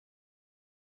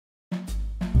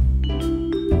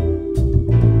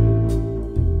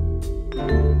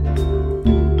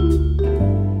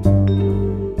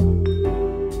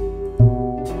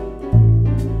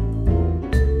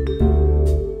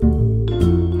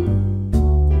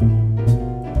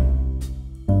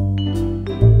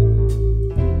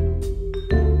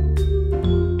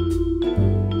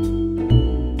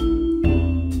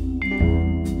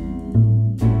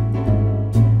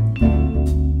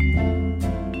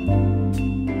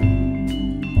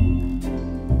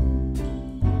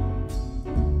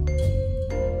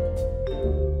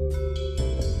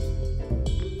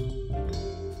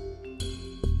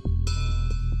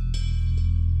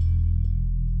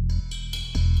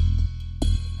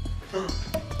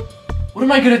What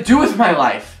am I gonna do with my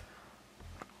life?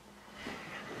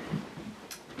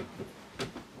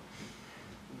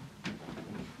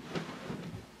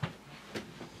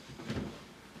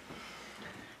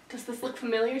 Does this look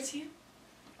familiar to you?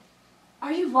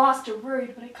 Are you lost or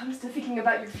worried when it comes to thinking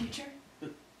about your future?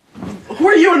 Who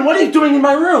are you and what are you doing in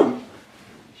my room?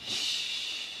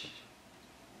 Shh.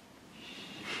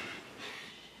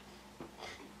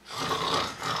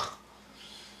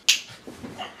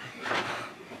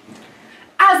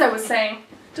 As I was saying,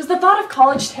 does the thought of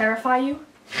college terrify you?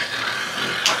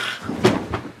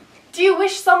 Do you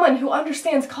wish someone who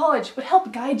understands college would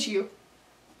help guide you?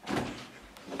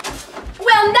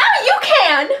 Well, now you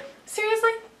can!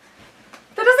 Seriously?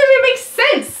 That doesn't even make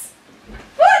sense!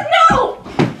 What? No!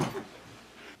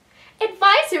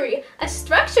 Advisory, a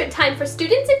structured time for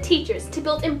students and teachers to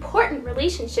build important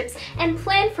relationships and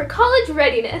plan for college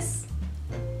readiness.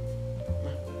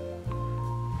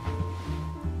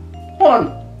 Hold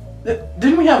on.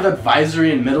 Didn't we have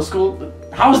advisory in middle school?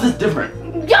 How is this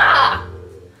different? Yeah!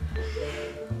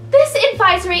 This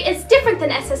advisory is different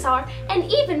than SSR and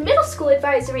even middle school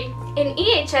advisory. In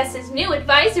EHS's new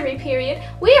advisory period,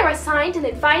 we are assigned an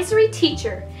advisory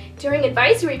teacher. During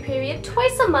advisory period,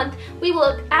 twice a month, we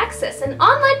will access an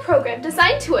online program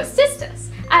designed to assist us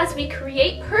as we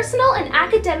create personal and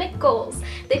academic goals.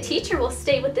 The teacher will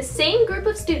stay with the same group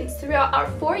of students throughout our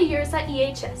 4 years at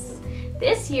EHS.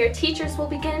 This year, teachers will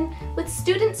begin with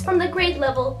students from the grade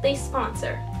level they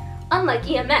sponsor. Unlike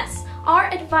EMS, our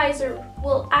advisor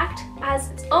will act as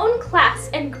its own class,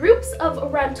 and groups of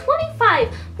around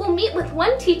 25 will meet with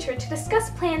one teacher to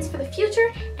discuss plans for the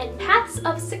future and paths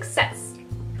of success.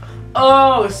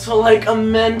 Oh, so like a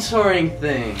mentoring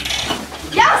thing.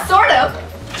 Yeah, sort of.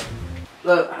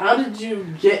 How did you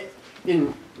get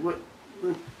in?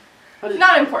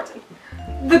 Not important.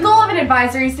 The goal of an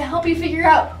advisory is to help you figure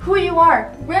out who you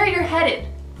are, where you're headed,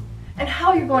 and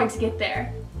how you're going to get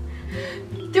there.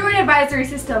 Through an advisory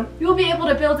system, you will be able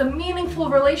to build a meaningful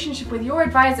relationship with your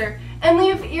advisor and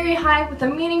leave Erie High with a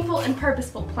meaningful and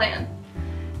purposeful plan,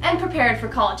 and prepared for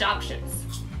college options.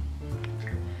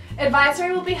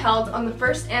 Advisory will be held on the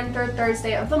first and third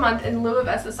Thursday of the month in lieu of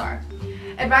SSR.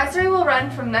 Advisory will run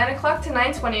from 9 o'clock to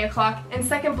 9:20 o'clock, and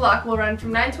second block will run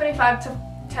from 9:25 to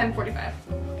 10:45.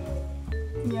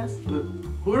 Yes?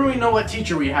 Who do we know what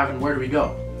teacher we have and where do we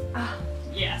go?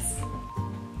 Yes.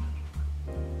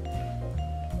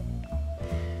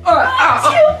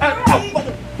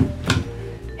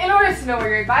 In order to know where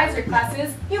your advisory class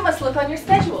is, you must look on your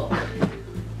schedule.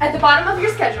 At the bottom of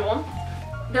your schedule,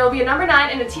 there will be a number 9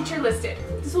 and a teacher listed.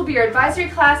 This will be your advisory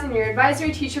class and your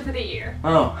advisory teacher for the year.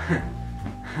 Oh,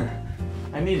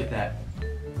 I needed that.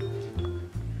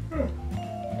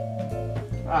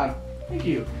 Thank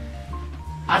you.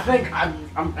 I think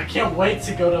I can't wait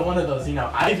to go to one of those,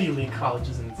 Ivy League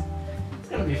colleges, and it's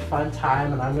gonna be a fun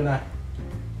time, and I'm gonna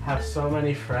have so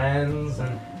many friends,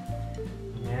 and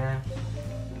yeah.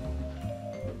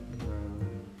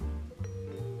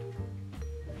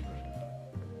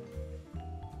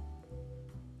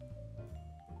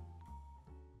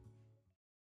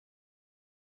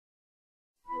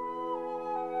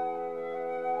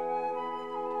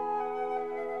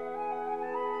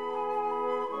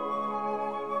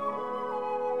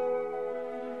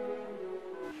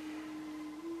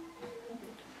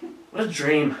 What a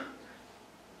dream.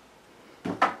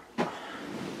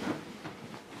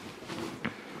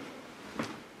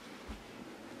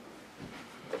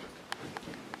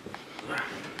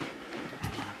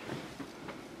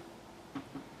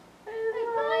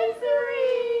 Advisory!